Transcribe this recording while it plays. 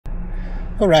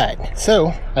All right,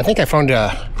 so I think I found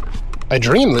a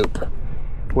dream loop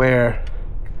where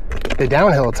the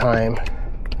downhill time,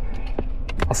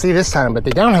 I'll see this time, but the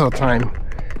downhill time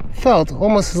felt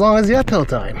almost as long as the uphill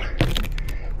time.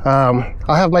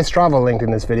 I'll have my Strava linked in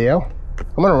this video.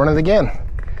 I'm gonna run it again.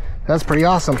 That's pretty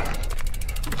awesome.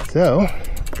 So,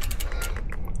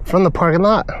 from the parking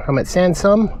lot, I'm at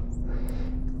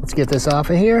Sansom. Let's get this off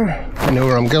of here. I know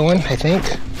where I'm going, I think.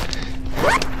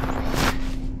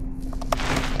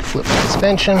 Flip the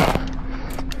suspension.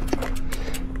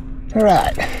 All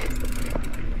right.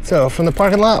 So from the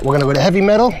parking lot, we're gonna go to Heavy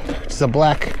Metal, which is a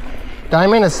black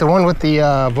diamond. It's the one with the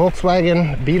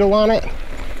Volkswagen Beetle on it,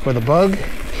 or the Bug.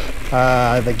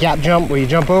 The gap jump where you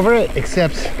jump over it,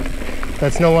 except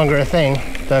that's no longer a thing.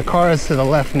 The car is to the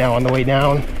left now on the way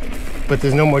down, but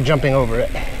there's no more jumping over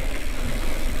it.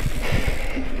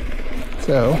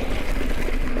 So,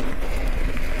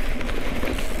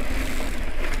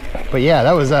 but yeah,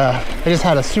 that was I just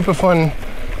had a super fun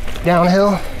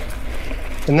downhill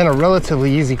and then a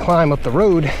relatively easy climb up the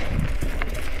road.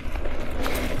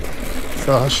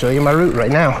 So I'll show you my route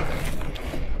right now.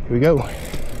 Here we go.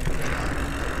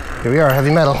 Here we are,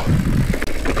 Heavy Metal.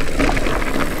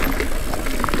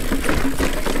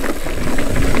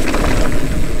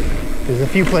 There's a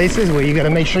few places where you gotta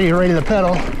make sure you're ready to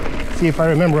pedal. See if I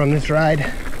remember on this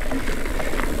ride.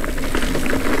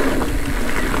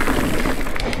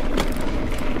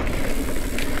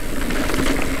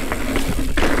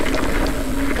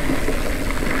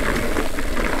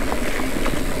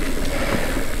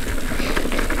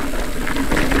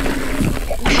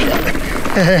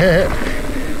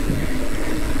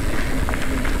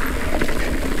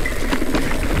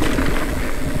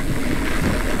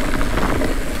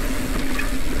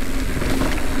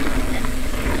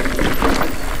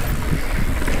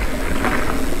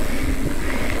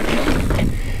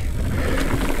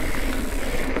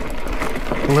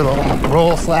 Little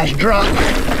roll slash drop.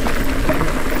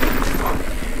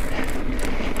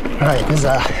 All right, there's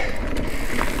a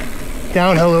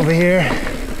downhill over here,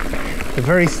 a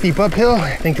very steep uphill.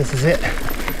 I think this is it.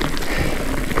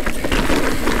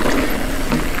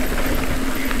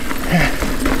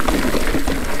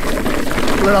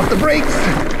 Let off the brakes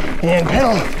and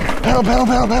pedal, pedal, pedal,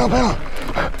 pedal, pedal, pedal.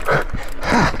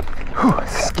 Whew,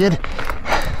 this is good.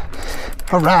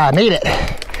 All right, made it.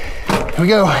 Here we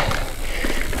go.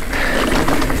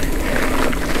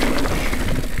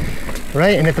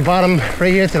 Right, and at the bottom,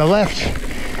 right here to the left,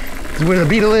 is where the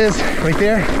Beetle is, right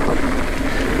there.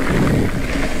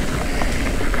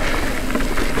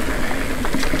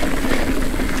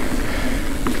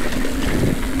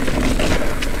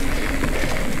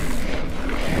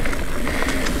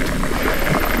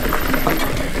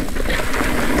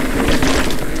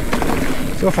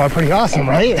 So far, pretty awesome,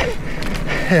 right?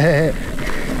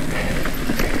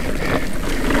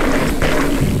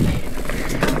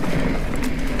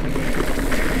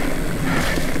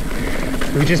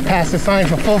 We just passed the sign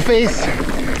for full face.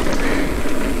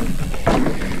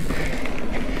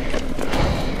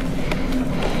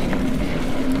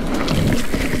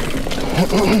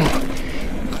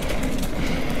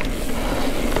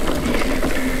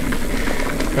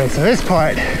 Right, so this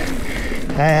part,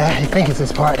 I think it's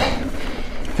this part,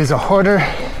 there's a harder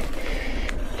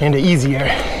and an easier.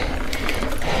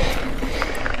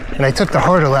 And I took the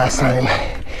harder last time,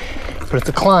 but it's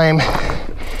a climb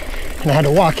and I had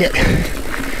to walk it.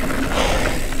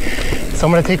 So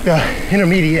I'm gonna take the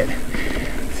intermediate,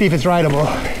 see if it's rideable.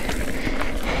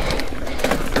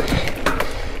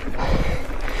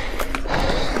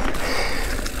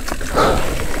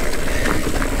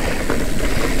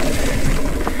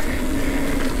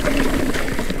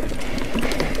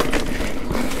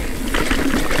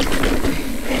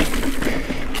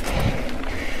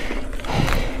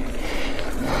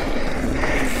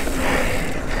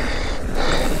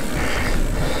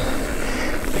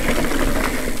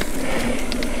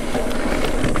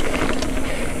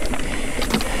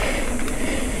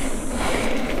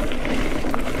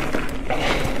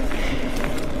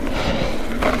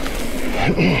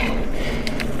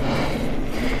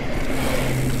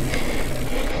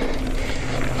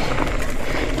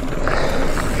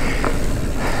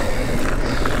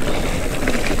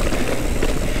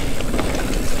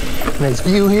 Nice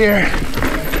view here.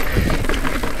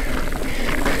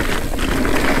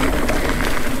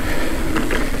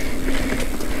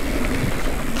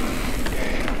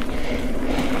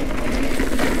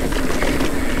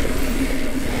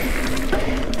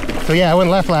 So yeah, I went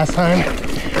left last time.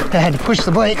 I had to push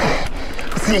the bike.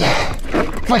 Let's see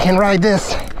if I can ride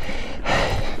this.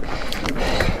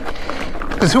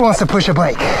 Because who wants to push a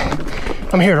bike?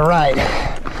 I'm here to ride.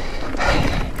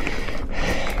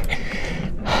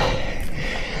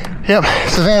 Yep,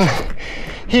 so then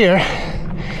here,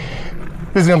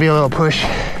 this is gonna be a little push.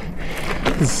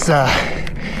 This,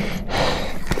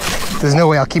 there's no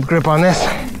way I'll keep grip on this.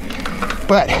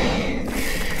 But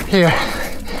here,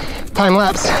 time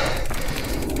lapse,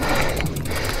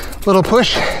 little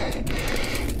push,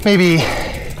 maybe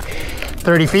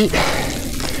 30 feet.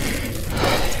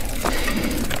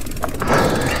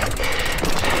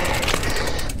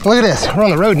 Look at this, we're on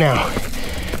the road now.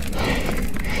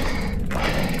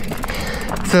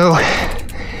 So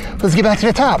let's get back to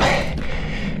the top.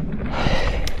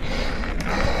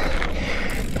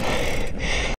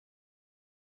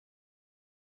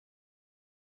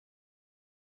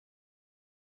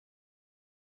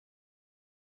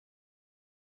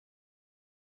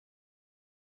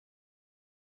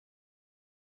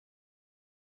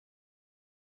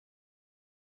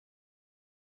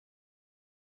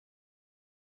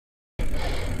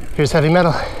 Here's heavy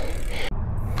metal.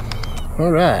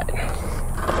 All right,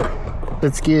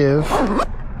 let's give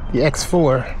the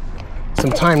X4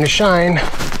 some time to shine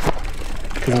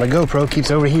because my GoPro keeps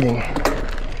overheating.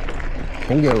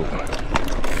 Here we go.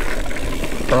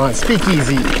 We're on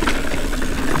speakeasy.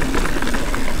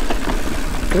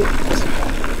 Oops.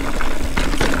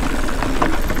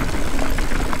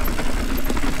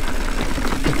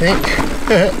 I think,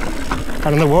 I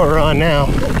don't know what we're on now.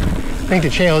 I think the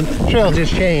trail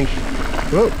just changed.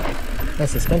 Whoa, that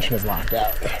suspension is locked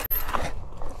out.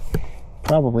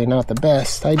 Probably not the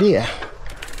best idea.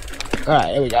 All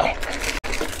right, here we go.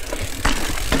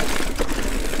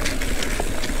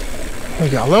 Here we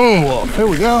go, Lone Wolf, here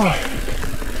we go.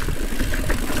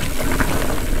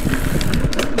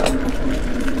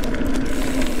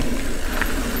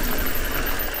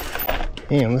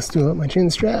 And let's do up my chin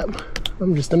strap.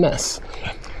 I'm just a mess.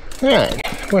 All right,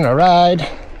 we're gonna ride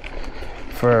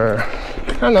for,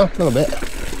 I don't know, a little bit.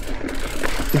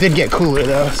 It did get cooler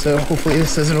though, so hopefully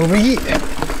this doesn't overheat.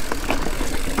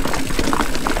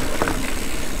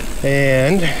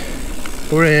 And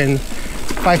we're in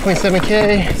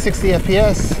 5.7K, 60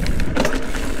 FPS.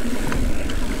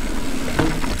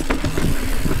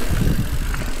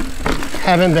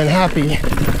 Haven't been happy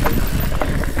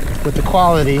with the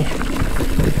quality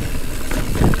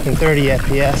in 30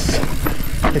 FPS.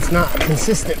 It's not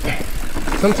consistent.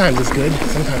 Sometimes it's good,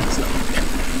 sometimes it's not.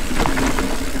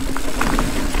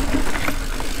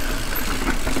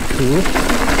 Cool.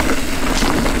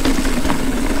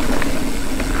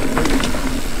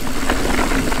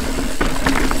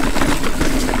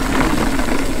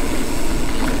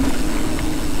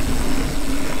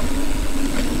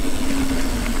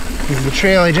 This is the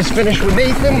trail I just finished with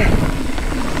Nathan.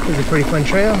 This is a pretty fun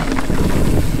trail.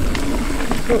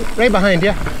 Oh, right behind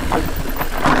you.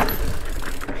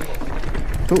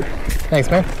 Ooh, thanks,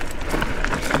 man.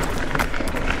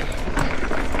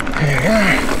 There we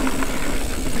are.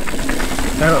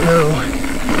 I don't know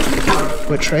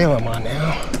what trail I'm on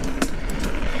now.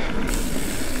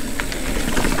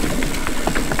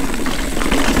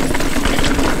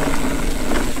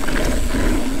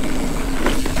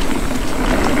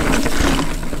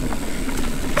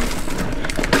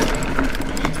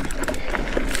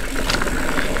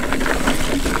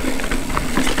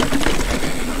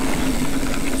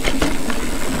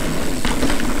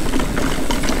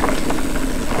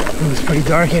 It's pretty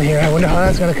dark in here. I wonder how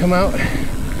that's gonna come out.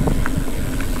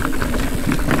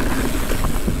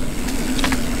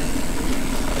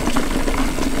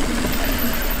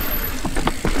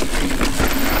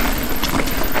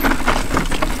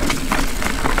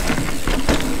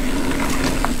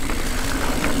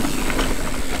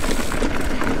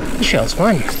 This trail's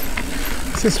fun.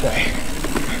 It's this way.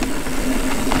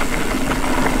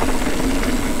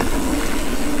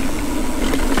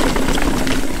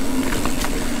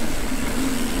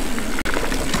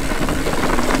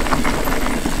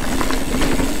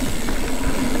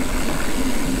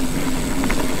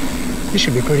 This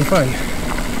should be pretty fun.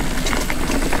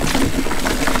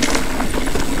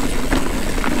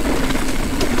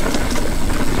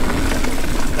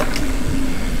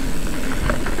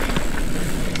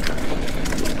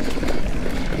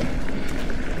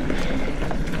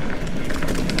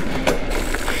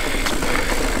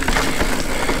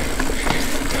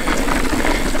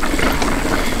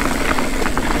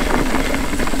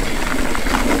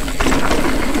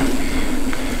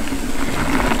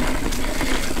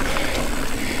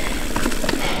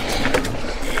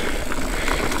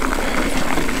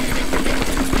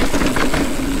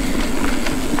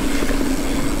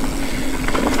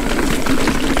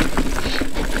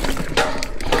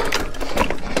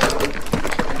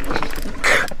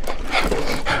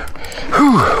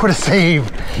 What a save.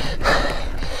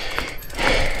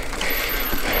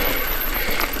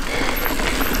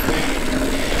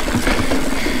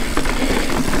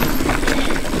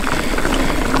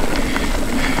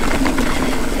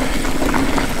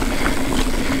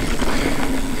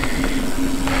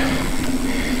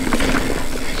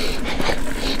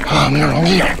 wrong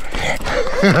ear.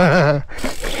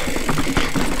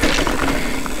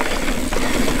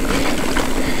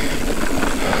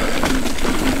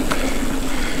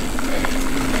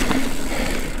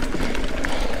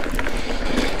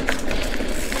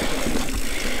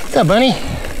 What's up,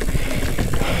 bunny?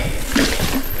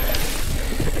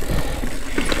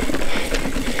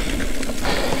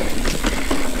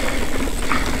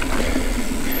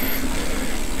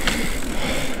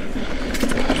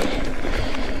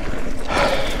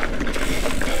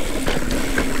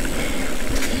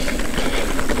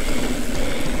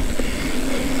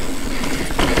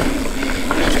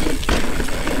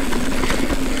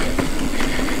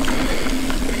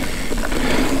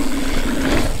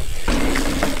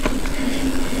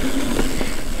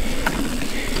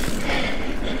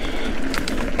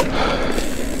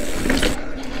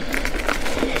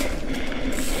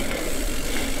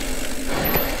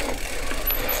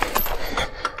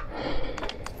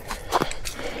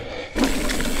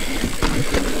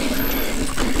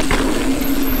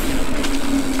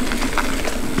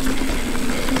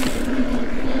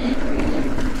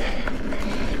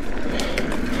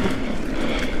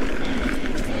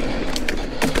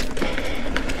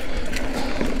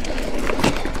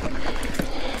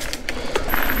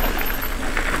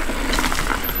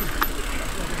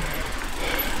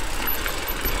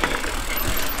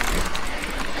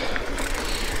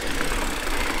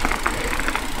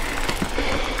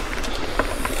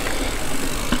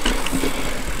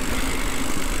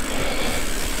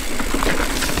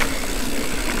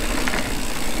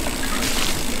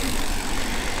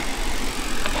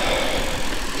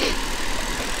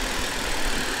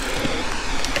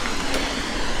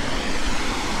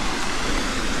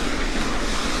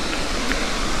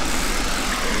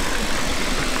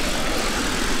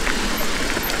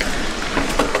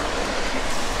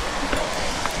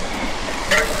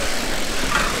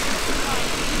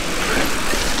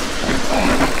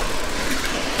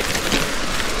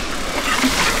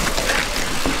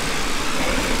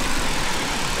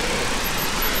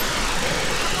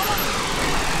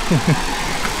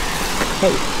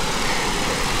 Hey.